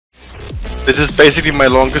This is basically my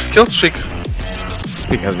longest kill streak.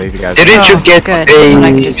 Because these guys. Didn't you get good. This one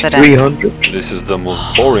I can just sit in. 300? This is the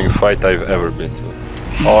most boring fight I've ever been to.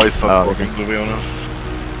 Oh, it's not working, to be honest.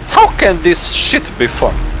 How can this shit be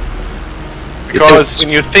fun? Because when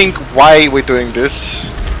you think why we're doing this,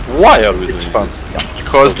 Why are we doing it's fun. this?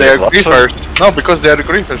 Because they are Russians? griefers. No, because they are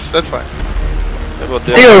griefers, that's why. Yeah, but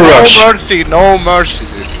They're they're No Rush. mercy, no mercy,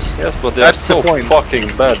 dude. yes, but they're That's so the point. fucking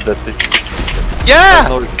bad that it's... Yeah,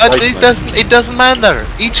 no but excitement. it doesn't matter.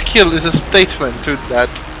 Each kill is a statement to that.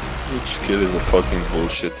 Each kill is a fucking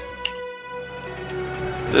bullshit.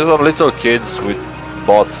 These are little kids with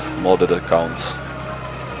bot modded accounts.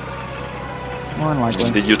 More than likely.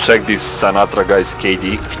 Did you check this Sanatra guy's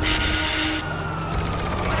KD?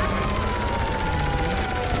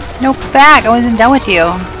 No, back. I wasn't done with you.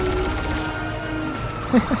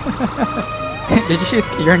 Did you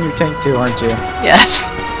just, you're in your tank too, aren't you? Yes.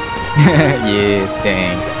 Yes,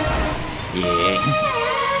 thanks. Yeah.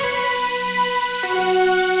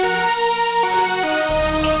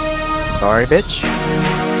 Sorry, bitch.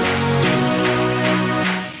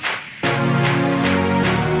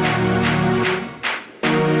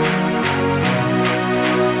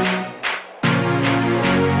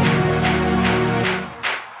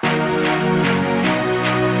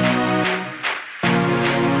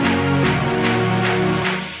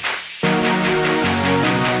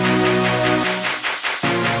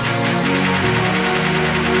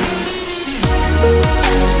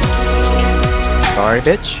 Sorry,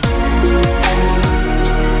 bitch.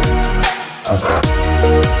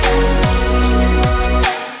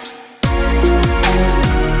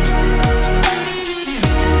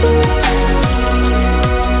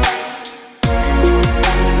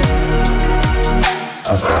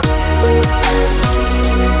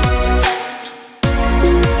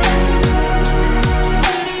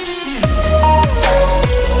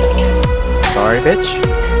 Sorry, bitch.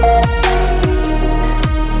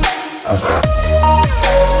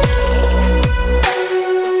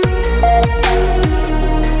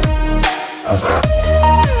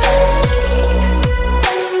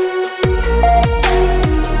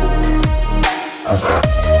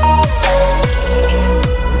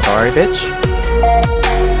 Sorry, bitch.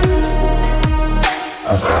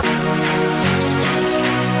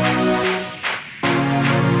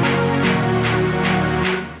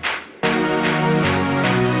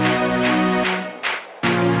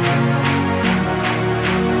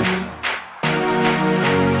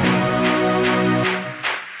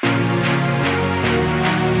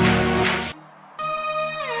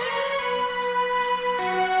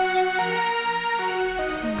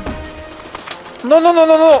 No, no, no,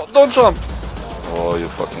 no, no! Don't jump! Oh, you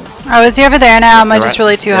fucking... I was over there now. Am I just Right.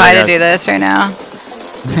 really too Yeah, high yeah. to do this right now?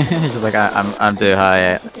 He's just like, I'm too high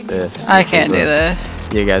at this. I can't do this.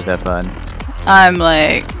 You guys have fun. I'm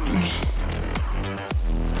like...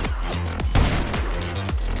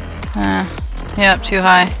 Yep, too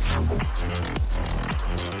high.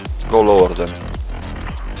 Go lower then.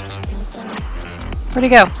 Where'd he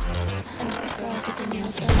go?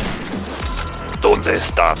 ¿Dónde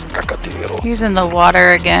está Cacatero? He's in the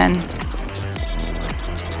water again.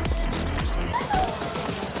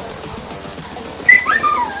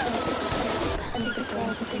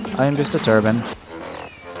 I am just a turban.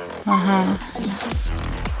 Uh-huh.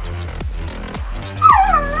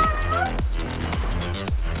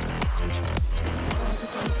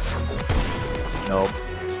 Nope.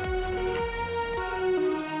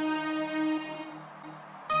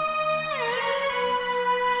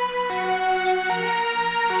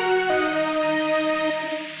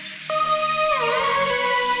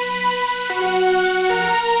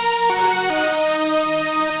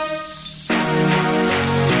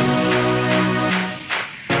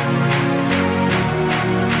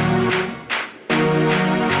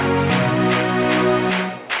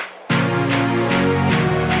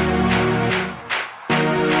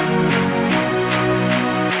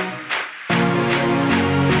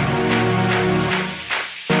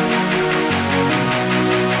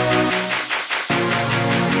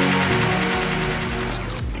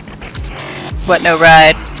 What, no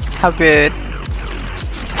ride? How rude.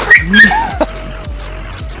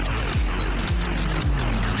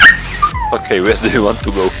 Okay, where do you want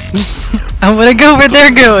to go? I wanna go where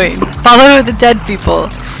they're going. Follow the dead people.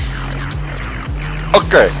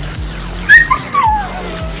 Okay.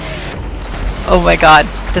 Oh my god.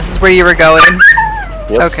 This is where you were going.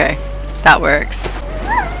 Yes. Okay. That works.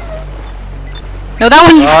 No, that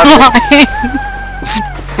one's fine.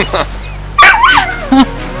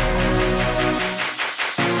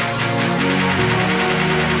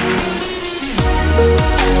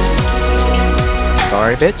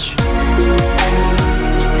 Sorry, bitch.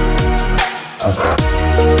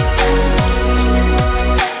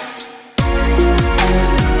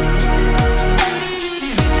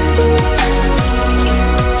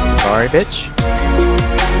 Sorry, bitch.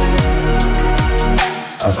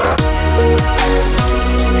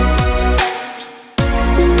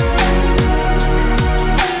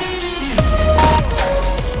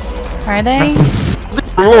 Are they?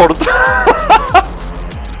 Lord!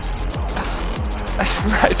 I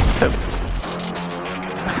sniped them.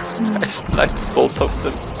 I sniped both of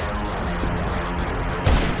them.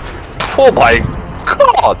 Oh my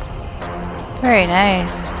god! Very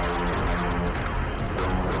nice.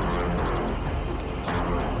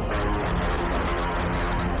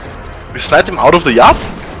 We sniped him out of the yacht?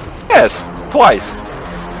 Yes, twice.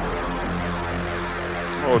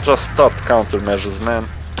 Oh, just start countermeasures, man.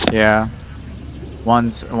 Yeah.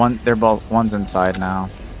 They're both, one's inside now.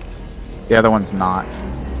 The other one's not.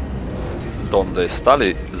 Don't they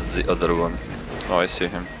study the other one? Oh, I see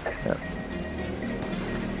him. Yep.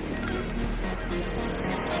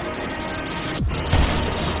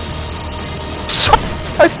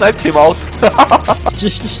 I sniped him out.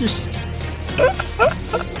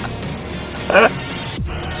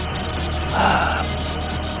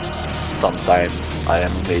 Sometimes I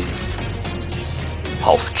am amazed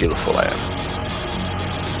how skillful I am.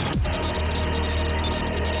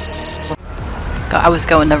 God, I was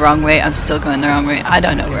going the wrong way. I'm still going the wrong way. I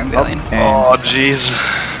don't know where I'm going. Oh, jeez.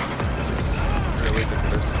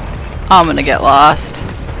 I'm gonna get lost.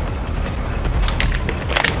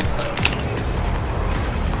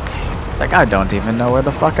 Like, I don't even know where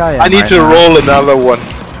the fuck I am. I need right to now. roll another one.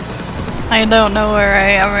 I don't know where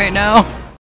I am right now.